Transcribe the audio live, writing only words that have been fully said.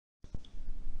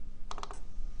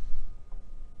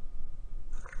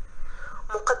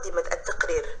مقدمة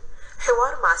التقرير.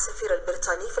 حوار مع السفير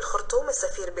البريطاني في الخرطوم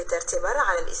السفير بيتر تيبر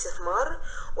عن الاستثمار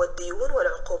والديون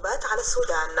والعقوبات على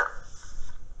السودان.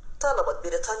 طالبت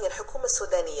بريطانيا الحكومة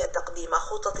السودانية تقديم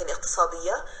خطط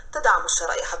اقتصادية تدعم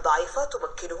الشرائح الضعيفة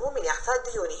تمكنه من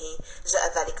إعفاء ديونه.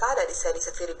 جاء ذلك على لسان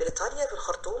سفير بريطانيا في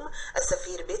الخرطوم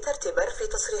السفير بيتر تيبر في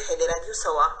تصريح لراديو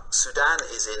سوا. Sudan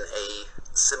is in a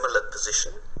similar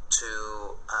position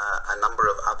to a number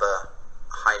of other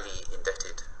highly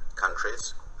indebted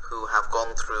countries who have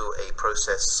gone through a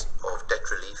process of debt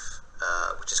relief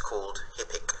which is called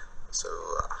HIPIC, so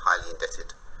highly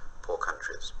indebted poor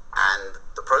countries. And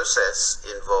the process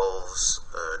involves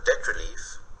debt relief,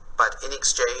 but in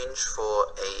exchange for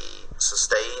a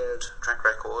sustained track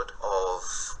record of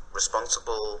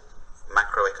responsible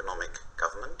macroeconomic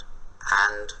government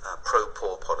and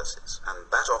pro-poor policies. And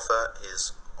that offer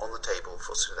is on the table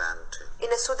for Sudan too.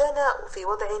 إن السودان في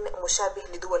وضع مشابه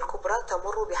لدول كبرى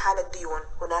تمر بحالة ديون.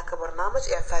 هناك برنامج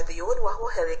إعفاء ديون وهو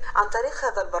هذا. عن طريق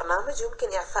هذا البرنامج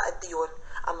يمكن إعفاء الديون.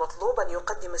 المطلوب أن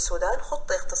يقدم السودان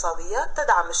خطة اقتصادية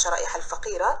تدعم الشرائح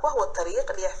الفقيرة وهو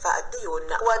الطريق لإعفاء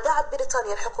الديون. ودعت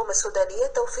بريطانيا الحكومة السودانية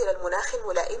توفير المناخ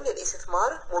الملائم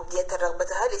للاستثمار مبدية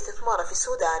رغبتها الاستثمار في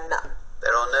السودان.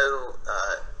 There are no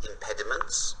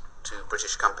impediments to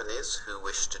British companies who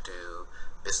wish to do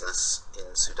business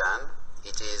in Sudan.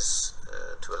 It is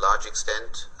to a large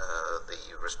extent the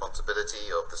responsibility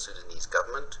of the Sudanese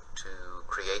government to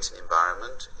create an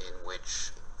environment in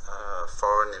which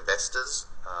foreign investors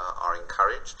are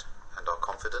encouraged and are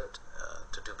confident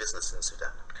to do business in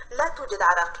Sudan. لا توجد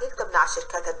عراقيل تمنع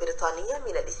الشركات البريطانية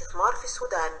من الاستثمار في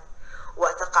السودان،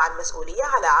 وتقع المسؤولية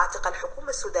على عاتق الحكومة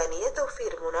السودانية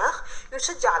توفير مناخ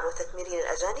يشجع المستثمرين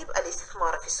الأجانب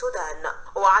الاستثمار في السودان.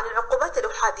 وعن العقوبات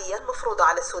الأحادية المفروضة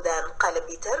على السودان قال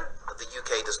بيتر: The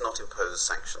UK does not impose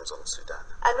sanctions on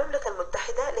Sudan. المملكة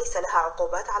المتحدة ليس لها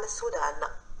عقوبات على السودان.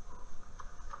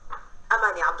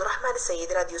 أماني عبد الرحمن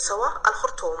السيد، راديو سوا،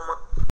 الخرطوم.